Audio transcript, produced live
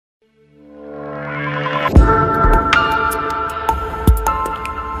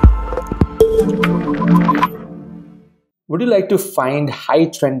Would you like to find high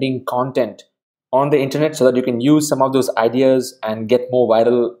trending content on the internet so that you can use some of those ideas and get more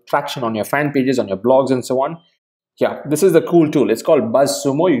viral traction on your fan pages, on your blogs, and so on? Yeah, this is the cool tool. It's called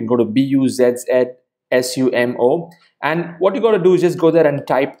BuzzSumo. You can go to BUZZSUMO. And what you got to do is just go there and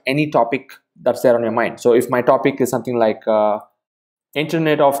type any topic that's there on your mind. So if my topic is something like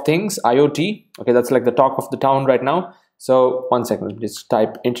Internet of Things, IoT, okay, that's like the talk of the town right now. So one second, just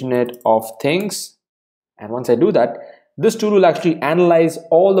type Internet of Things. And once I do that, this tool will actually analyze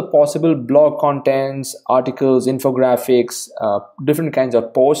all the possible blog contents, articles, infographics, different kinds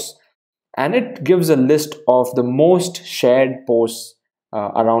of posts, and it gives a list of the most shared posts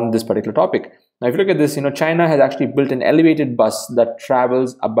around this particular topic. Now, if you look at this, China has actually built an elevated bus that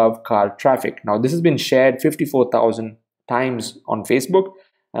travels above car traffic. Now, this has been shared 54,000 times on Facebook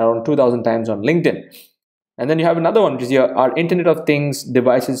and around 2,000 times on LinkedIn. And then you have another one, which is here, are Internet of Things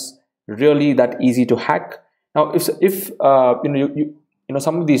devices really that easy to hack? Now, if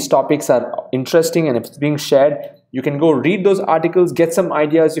some of these topics are interesting and if it's being shared, you can go read those articles, get some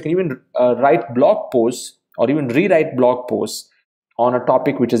ideas. You can even write blog posts or even rewrite blog posts on a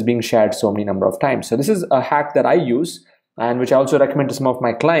topic which is being shared so many number of times. So this is a hack that I use and which I also recommend to some of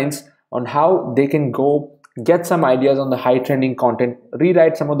my clients on how they can go get some ideas on the high trending content,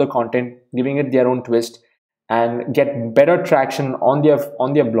 rewrite some of the content, giving it their own twist, and get better traction on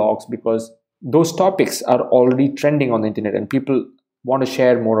their blogs, because those topics are already trending on the internet and people want to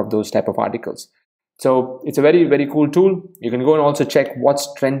share more of those type of articles. So it's a very, very cool tool. You can go and also check what's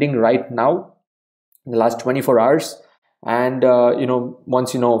trending right now in the last 24 hours. And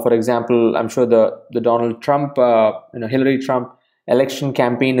once for example, I'm sure the Donald Trump, Hillary Trump election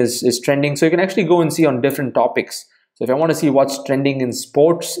campaign is trending. So you can actually go and see on different topics. So if I want to see what's trending in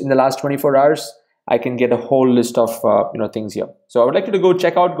sports in the last 24 hours, I can get a whole list of things here. So I would like you to go to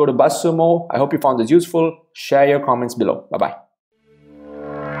BuzzSumo. I hope you found this useful. Share your comments below. Bye-bye.